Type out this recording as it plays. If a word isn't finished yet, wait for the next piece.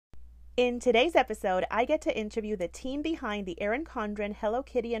In today's episode, I get to interview the team behind the Erin Condren Hello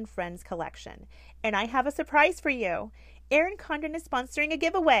Kitty and Friends collection. And I have a surprise for you. Erin Condren is sponsoring a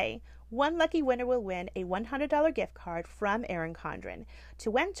giveaway. One lucky winner will win a $100 gift card from Erin Condren.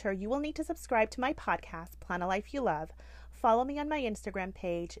 To enter, you will need to subscribe to my podcast, Plan a Life You Love. Follow me on my Instagram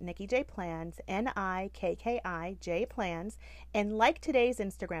page, Nikki J Plans, NIKKI Plans, and like today's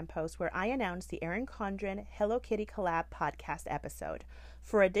Instagram post where I announce the Erin Condren Hello Kitty collab podcast episode.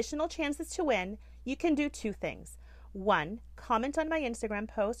 For additional chances to win, you can do two things. One, comment on my Instagram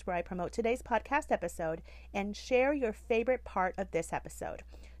post where I promote today's podcast episode and share your favorite part of this episode.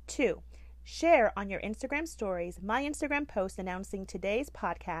 Two, share on your Instagram stories my Instagram post announcing today's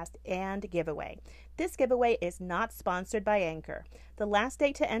podcast and giveaway. This giveaway is not sponsored by Anchor. The last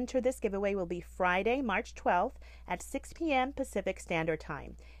day to enter this giveaway will be Friday, March 12th at 6 p.m. Pacific Standard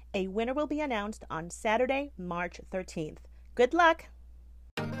Time. A winner will be announced on Saturday, March 13th. Good luck!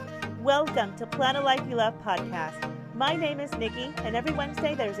 Welcome to Plan a Life You Love podcast. My name is Nikki, and every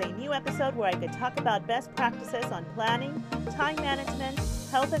Wednesday there's a new episode where I could talk about best practices on planning, time management,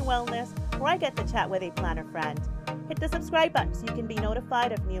 health and wellness, or I get to chat with a planner friend. Hit the subscribe button so you can be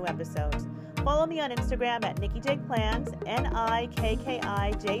notified of new episodes. Follow me on Instagram at Nikki J Plans,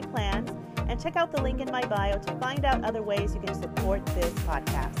 NIKKI Plans, and check out the link in my bio to find out other ways you can support this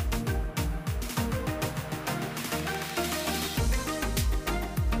podcast.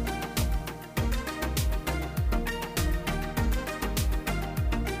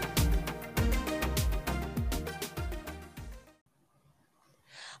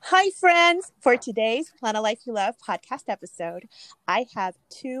 Hi, friends. For today's Plan a Life You Love podcast episode, I have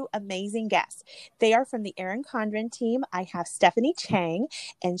two amazing guests. They are from the Erin Condren team. I have Stephanie Chang,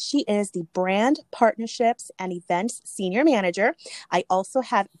 and she is the Brand Partnerships and Events Senior Manager. I also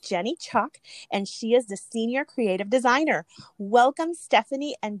have Jenny Chuck, and she is the Senior Creative Designer. Welcome,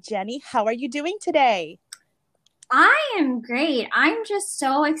 Stephanie and Jenny. How are you doing today? I am great. I'm just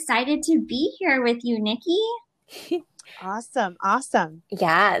so excited to be here with you, Nikki. Awesome.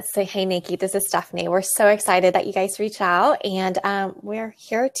 Yeah. So, hey, Nikki, this is Stephanie. We're so excited that you guys reached out, and we're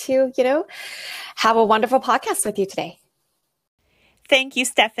here to, have a wonderful podcast with you today. Thank you,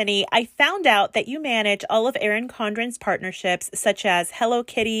 Stephanie. I found out that you manage all of Erin Condren's partnerships, such as Hello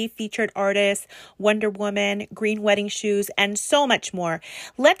Kitty, Featured Artists, Wonder Woman, Green Wedding Shoes, and so much more.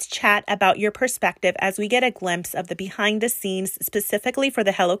 Let's chat about your perspective as we get a glimpse of the behind the scenes specifically for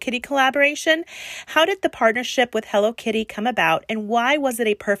the Hello Kitty collaboration. How did the partnership with Hello Kitty come about, and why was it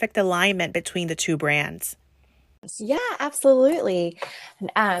a perfect alignment between the two brands? Yeah, absolutely.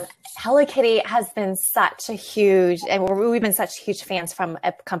 Hello Kitty has been such a huge, and we've been such huge fans from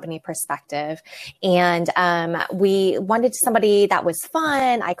a company perspective. And we wanted somebody that was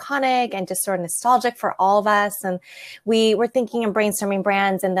fun, iconic, and just sort of nostalgic for all of us. And we were thinking and brainstorming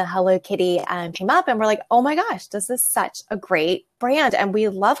brands, and the Hello Kitty came up, and we're like, oh my gosh, this is such a great brand. And we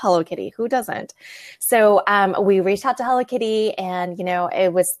love Hello Kitty. Who doesn't? So we reached out to Hello Kitty, and,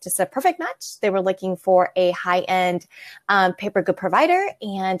 it was just a perfect match. They were looking for a high-end paper good provider,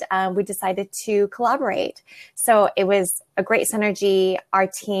 and we decided to collaborate. So it was a great synergy. Our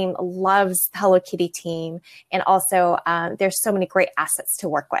team loves the Hello Kitty team, and also there's so many great assets to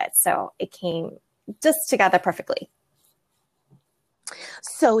work with. So it came just together perfectly.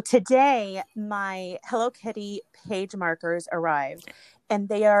 So today, my Hello Kitty page markers arrived, and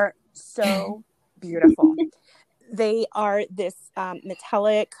they are so beautiful. They are this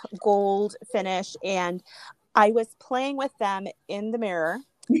metallic gold finish, and I was playing with them in the mirror,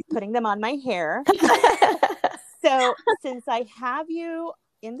 putting them on my hair. So since I have you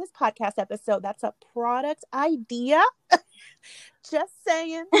in this podcast episode, that's a product idea. Just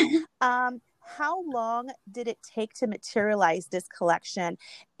saying. How long did it take to materialize this collection,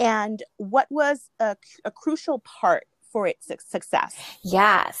 and what was a crucial part for its success?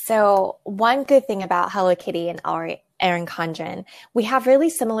 Yeah. So one good thing about Hello Kitty and our Erin Condren, we have really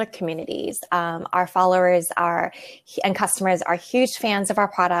similar communities. Our followers and customers are huge fans of our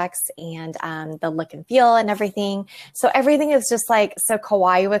products and the look and feel and everything. So everything is just like so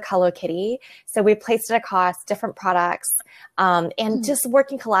kawaii with Hello Kitty. So we placed it across different products and just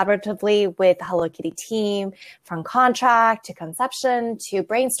working collaboratively with the Hello Kitty team, from contract to conception to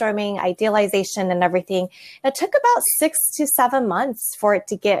brainstorming, idealization, and everything. It took about 6 to 7 months for it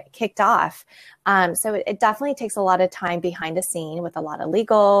to get kicked off. So it definitely takes a lot of time behind the scene with a lot of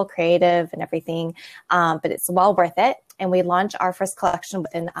legal, creative, and everything. But it's well worth it. And we launched our first collection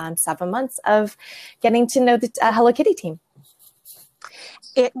within 7 months of getting to know the Hello Kitty team.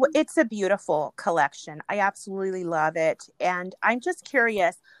 It's a beautiful collection. I absolutely love it. And I'm just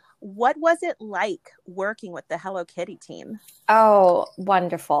curious, What was it like working with the Hello Kitty team? Oh,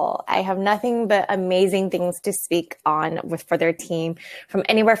 wonderful. I have nothing but amazing things to speak on for their team, from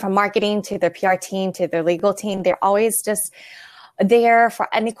anywhere from marketing to their PR team to their legal team. They're always just there for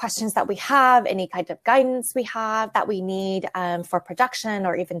any questions that we have, any kind of guidance we have that we need for production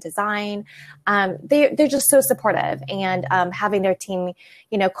or even design. They're just so supportive, and having their team,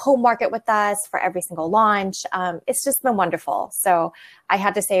 co-market with us for every single launch, it's just been wonderful. So I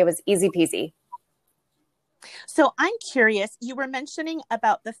had to say it was easy peasy. So I'm curious, you were mentioning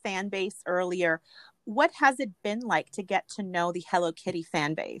about the fan base earlier. What has it been like to get to know the Hello Kitty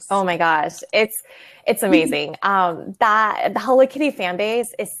fan base? Oh my gosh, it's amazing. That the Hello Kitty fan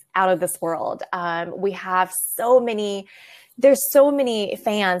base is out of this world. We have there's so many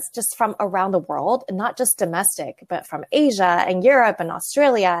fans just from around the world, not just domestic, but from Asia and Europe and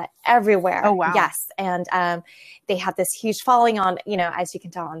Australia, everywhere. Oh, wow. Yes. And they have this huge following on, as you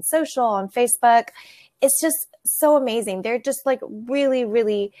can tell, on social, on Facebook. It's just so amazing. They're just like really,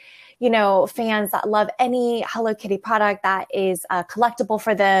 really, fans that love any Hello Kitty product that is collectible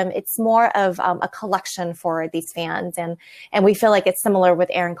for them. It's more of a collection for these fans. And we feel like it's similar with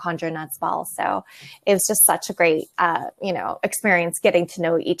Erin Condren as well. So it was just such a great, experience getting to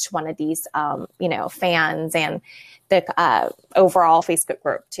know each one of these, fans and the overall Facebook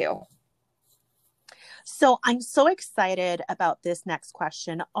group too. So I'm so excited about this next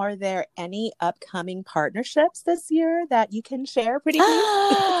question. Are there any upcoming partnerships this year that you can share pretty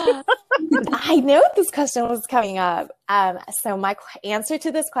quickly? I knew this question was coming up. So my answer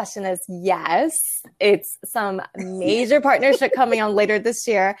to this question is yes. It's some major partnership coming on later this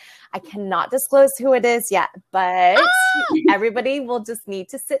year. I cannot disclose who it is yet, but everybody will just need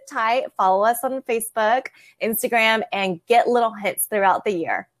to sit tight, follow us on Facebook, Instagram, and get little hints throughout the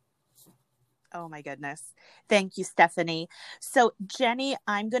year. Oh my goodness. Thank you, Stephanie. So Jenny,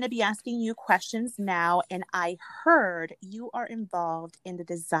 I'm going to be asking you questions now, and I heard you are involved in the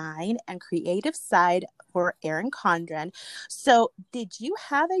design and creative side for Erin Condren. So did you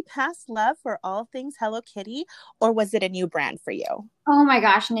have a past love for all things Hello Kitty, or was it a new brand for you? Oh my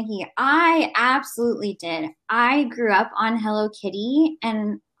gosh, Nikki, I absolutely did. I grew up on Hello Kitty,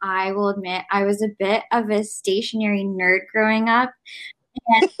 and I will admit I was a bit of a stationery nerd growing up.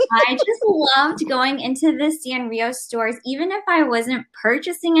 And I just loved going into the Sanrio stores. Even if I wasn't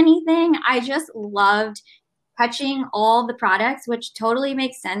purchasing anything, I just loved touching all the products, which totally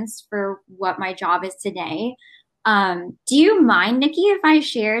makes sense for what my job is today. Do you mind, Nikki, if I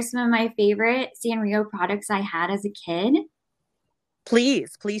share some of my favorite Sanrio products I had as a kid?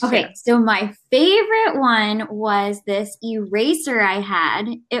 Please share. Okay, so my favorite one was this eraser I had.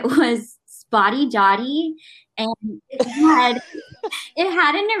 It was Spotty Dotty, and it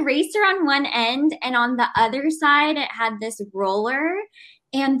had an eraser on one end, and on the other side it had this roller,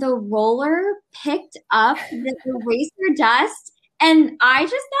 and the roller picked up the eraser dust, and I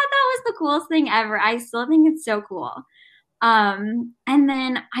just thought that was the coolest thing ever. I still think it's so cool. And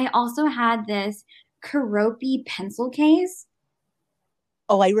then I also had this Keroppi pencil case.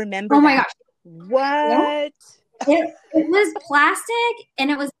 Oh, I remember. Oh my gosh. What? It was plastic, and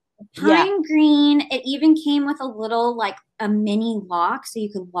it was pine green. It even came with a little, like a mini lock, so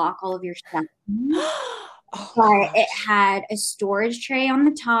you could lock all of your stuff. But it had a storage tray on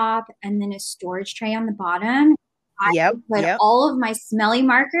the top and then a storage tray on the bottom. I put all of my smelly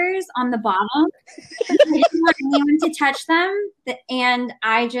markers on the bottom. I didn't want anyone to touch them, and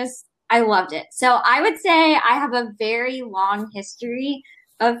I loved it. So I would say I have a very long history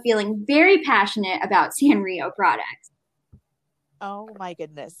of feeling very passionate about Sanrio products. Oh my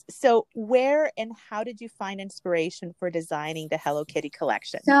goodness. So where and how did you find inspiration for designing the Hello Kitty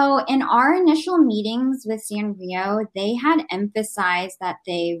collection? So in our initial meetings with Sanrio, they had emphasized that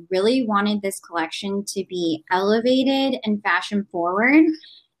they really wanted this collection to be elevated and fashion forward.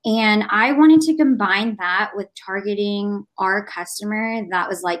 And I wanted to combine that with targeting our customer that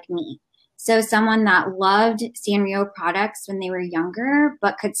was like me. So someone that loved Sanrio products when they were younger,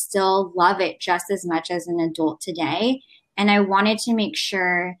 but could still love it just as much as an adult today. And I wanted to make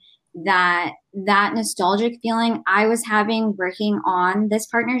sure that nostalgic feeling I was having working on this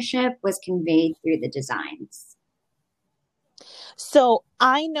partnership was conveyed through the designs. So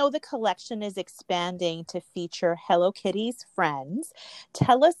I know the collection is expanding to feature Hello Kitty's friends.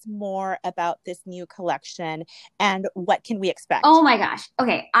 Tell us more about this new collection and what can we expect? Oh my gosh.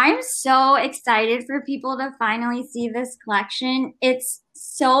 Okay. I'm so excited for people to finally see this collection. It's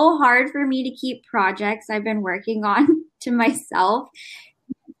so hard for me to keep projects I've been working on to myself.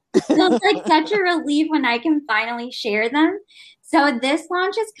 It feels like such a relief when I can finally share them. So this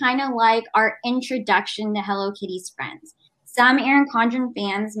launch is kind of like our introduction to Hello Kitty's friends. some Erin Condren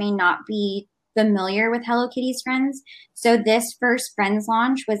fans may not be familiar with Hello Kitty's Friends. So this first Friends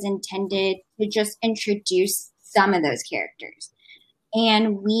launch was intended to just introduce some of those characters.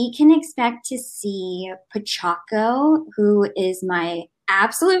 And we can expect to see Pochacco, who is my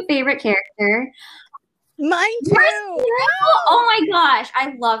absolute favorite character. Mine too. Oh my gosh,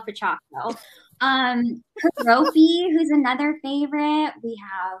 I love Pochacco. Keroppi, who's another favorite. We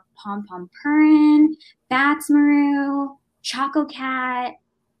have Pom Pom Purin, Batsmaru, Choco Cat,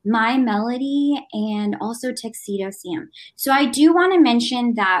 My Melody, and also Tuxedo Sam. So I do want to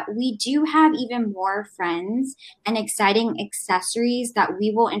mention that we do have even more friends and exciting accessories that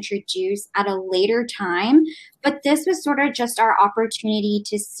we will introduce at a later time. But this was sort of just our opportunity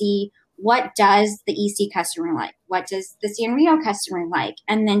to see what does the EC customer like? What does the Sanrio customer like?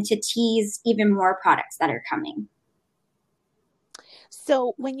 And then to tease even more products that are coming.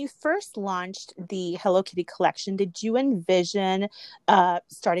 So when you first launched the Hello Kitty collection, did you envision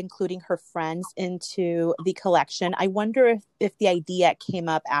start including her friends into the collection? I wonder if the idea came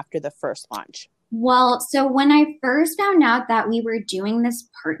up after the first launch. Well, so when I first found out that we were doing this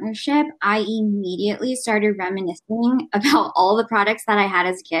partnership, I immediately started reminiscing about all the products that I had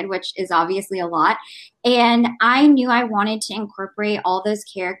as a kid, which is obviously a lot. And I knew I wanted to incorporate all those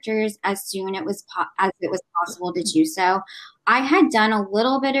characters as soon as it was possible to do so. I had done a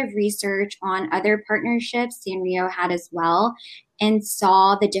little bit of research on other partnerships Sanrio had as well, and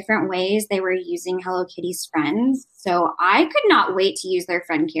saw the different ways they were using Hello Kitty's friends. So I could not wait to use their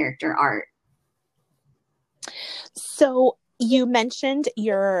friend character art. So you mentioned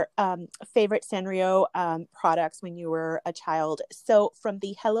your favorite Sanrio products when you were a child. So from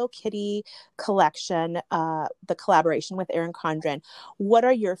the Hello Kitty collection, the collaboration with Erin Condren, what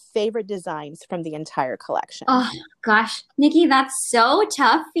are your favorite designs from the entire collection? Oh gosh, Nikki, that's so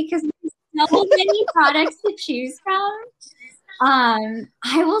tough because there's so many products to choose from.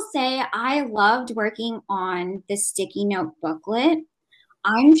 I will say I loved working on the sticky note booklet.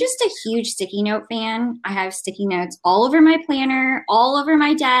 I'm just a huge sticky note fan. I have sticky notes all over my planner, all over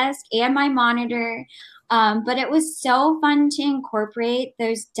my desk, and my monitor. But it was so fun to incorporate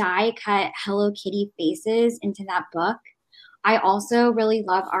those die-cut Hello Kitty faces into that book. I also really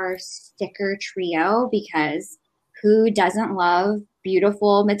love our sticker trio because who doesn't love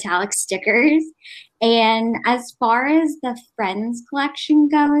beautiful metallic stickers? And as far as the Friends collection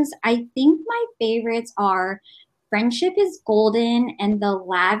goes, I think my favorites are Friendship is Golden and the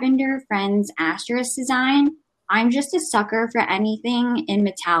Lavender Friends asterisk design. I'm just a sucker for anything in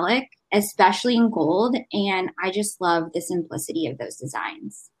metallic, especially in gold, and I just love the simplicity of those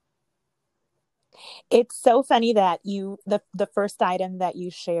designs. It's so funny that the first item that you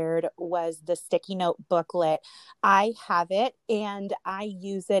shared was the sticky note booklet. I have it and I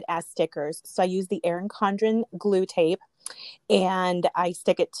use it as stickers. So I use the Erin Condren glue tape and I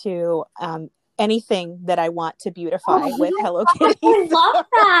stick it to anything that I want to beautify with Hello Kitty. I love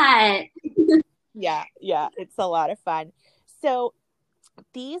that. Yeah, it's a lot of fun. So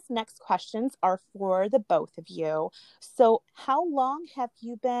these next questions are for the both of you. So how long have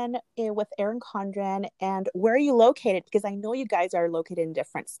you been with Erin Condren and where are you located? Because I know you guys are located in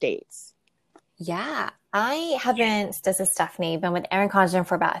different states. Yeah, I haven't, this is Stephanie, been with Erin Condren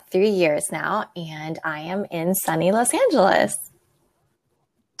for about 3 years now, and I am in sunny Los Angeles.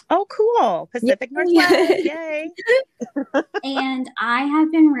 Oh, cool. Pacific Northwest. Yay. And I have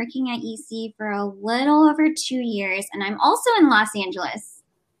been working at EC for a little over 2 years, and I'm also in Los Angeles.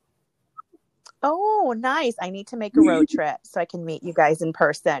 Oh, nice. I need to make a road trip so I can meet you guys in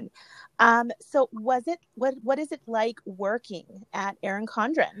person. So what is it like working at Erin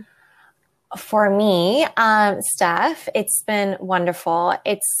Condren? For me, Steph, it's been wonderful.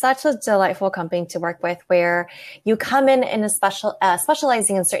 It's such a delightful company to work with where you come in a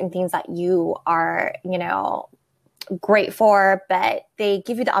specializing in certain things that you are, great for, but they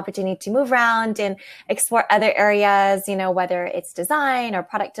give you the opportunity to move around and explore other areas, whether it's design or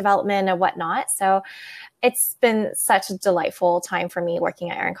product development or whatnot. So it's been such a delightful time for me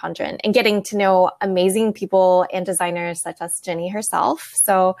working at Erin Condren and getting to know amazing people and designers such as Jenny herself.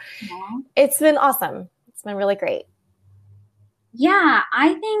 So It's been awesome. It's been really great. Yeah,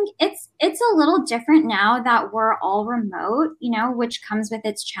 I think it's a little different now that we're all remote, which comes with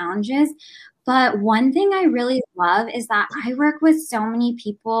its challenges. But one thing I really love is that I work with so many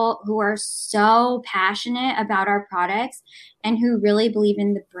people who are so passionate about our products and who really believe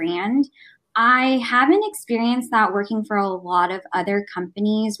in the brand. I haven't experienced that working for a lot of other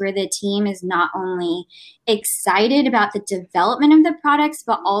companies where the team is not only excited about the development of the products,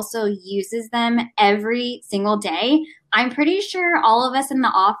 but also uses them every single day. I'm pretty sure all of us in the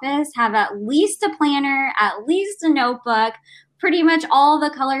office have at least a planner, at least a notebook, pretty much all the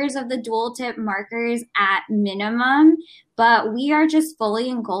colors of the dual tip markers at minimum, but we are just fully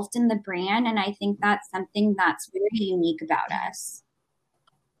engulfed in the brand. And I think that's something that's very unique about us.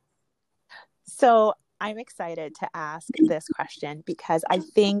 So I'm excited to ask this question because I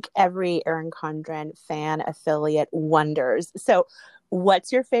think every Erin Condren fan affiliate wonders. So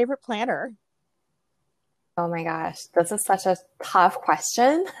what's your favorite planner? Oh my gosh, this is such a tough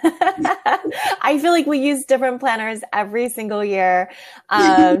question. I feel like we use different planners every single year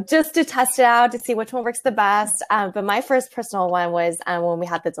just to test it out, to see which one works the best. But my first personal one was when we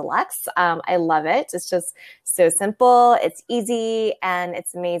had the Deluxe. I love it. It's just so simple, it's easy, and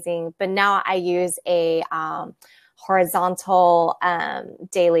it's amazing. But now I use a horizontal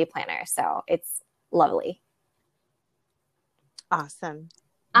daily planner, so it's lovely. Awesome.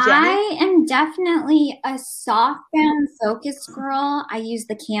 Jenny? I am definitely a soft bound focus girl. I use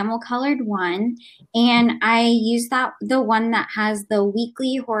the camel colored one, and I use the one that has the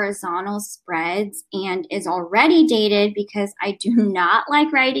weekly horizontal spreads and is already dated because I do not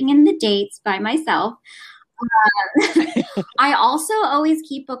like writing in the dates by myself. I also always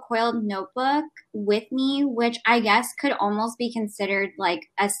keep a coiled notebook with me, which I guess could almost be considered like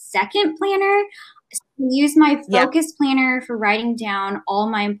a second planner. Use my focus planner for writing down all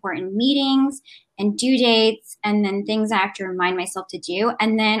my important meetings and due dates and then things I have to remind myself to do.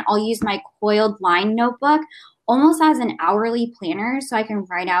 And then I'll use my coiled line notebook almost as an hourly planner so I can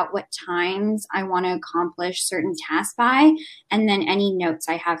write out what times I want to accomplish certain tasks by and then any notes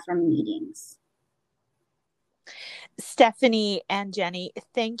I have from meetings. Stephanie and Jenny,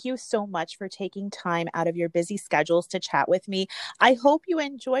 thank you so much for taking time out of your busy schedules to chat with me. I hope you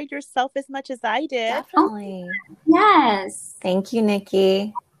enjoyed yourself as much as I did. Definitely. Yes. Thank you,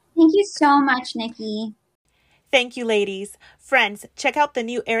 Nikki. Thank you so much, Nikki. Thank you, ladies. Friends, check out the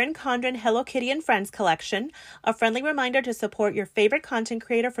new Erin Condren Hello Kitty and Friends collection. A friendly reminder to support your favorite content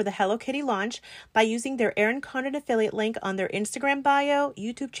creator for the Hello Kitty launch by using their Erin Condren affiliate link on their Instagram bio,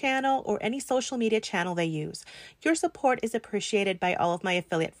 YouTube channel, or any social media channel they use. Your support is appreciated by all of my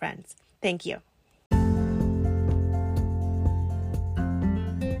affiliate friends. Thank you.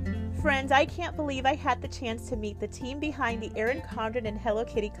 Friends, I can't believe I had the chance to meet the team behind the Erin Condren and Hello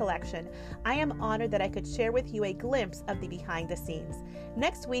Kitty collection. I am honored that I could share with you a glimpse of the behind the scenes.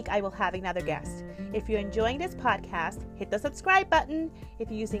 Next week, I will have another guest. If you're enjoying this podcast, hit the subscribe button.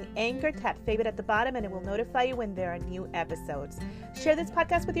 If you're using Anchor, tap favorite at the bottom and it will notify you when there are new episodes. Share this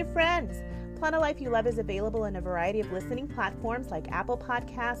podcast with your friends. Plan a Life You Love is available in a variety of listening platforms like Apple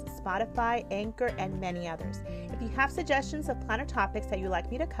Podcasts, Spotify, Anchor, and many others. If you have suggestions of planner topics that you'd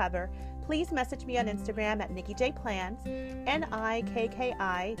like me to cover, please message me on Instagram at NikkiJPlans,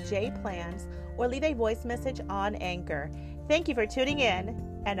 NIKKI Plans, or leave a voice message on Anchor. Thank you for tuning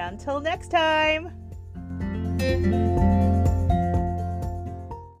in, and until next time!